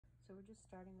we're just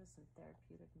starting with some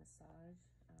therapeutic massage.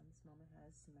 This mama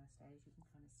has some mastitis. You can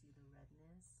kind of see the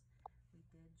redness. We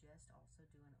did just also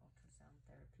do an ultrasound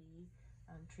therapy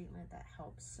treatment that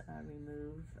helps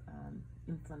remove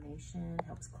inflammation,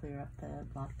 helps clear up the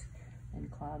blocked and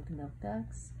clogged milk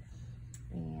ducts.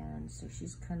 And so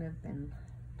she's kind of been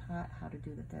taught how to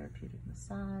do the therapeutic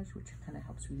massage, which kind of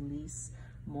helps release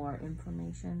more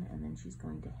inflammation. And then she's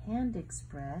going to hand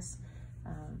express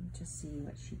to see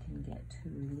what she can get to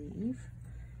relieve.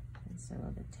 And so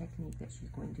the technique that she's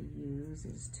going to use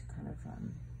is to kind of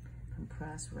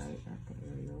compress right at the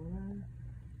areola.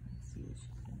 Let's see what she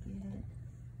can get.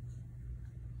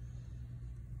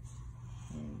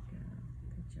 There you go.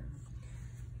 Good job.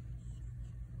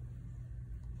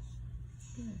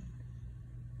 Good.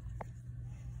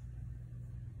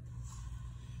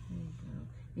 There you go.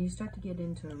 And you start to get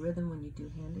into a rhythm when you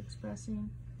do hand expressing.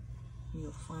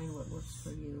 You'll find what works for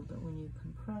you, but when you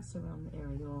compress around the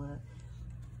areola,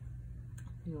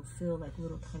 you'll feel like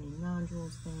little tiny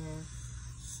nodules there.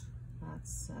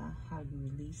 That's how you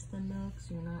release the milk.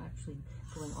 So you're not actually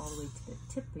going all the way to the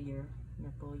tip of your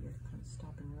nipple. You're kind of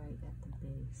stopping right at the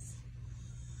base.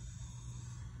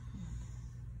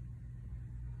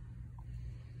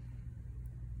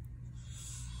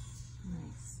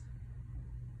 Nice.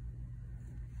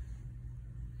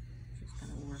 Just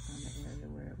going to work on the area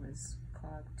where it was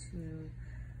clogged too.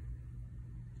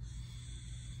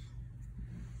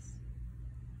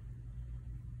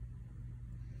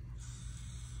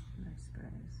 Nice,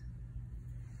 guys.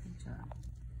 Good job.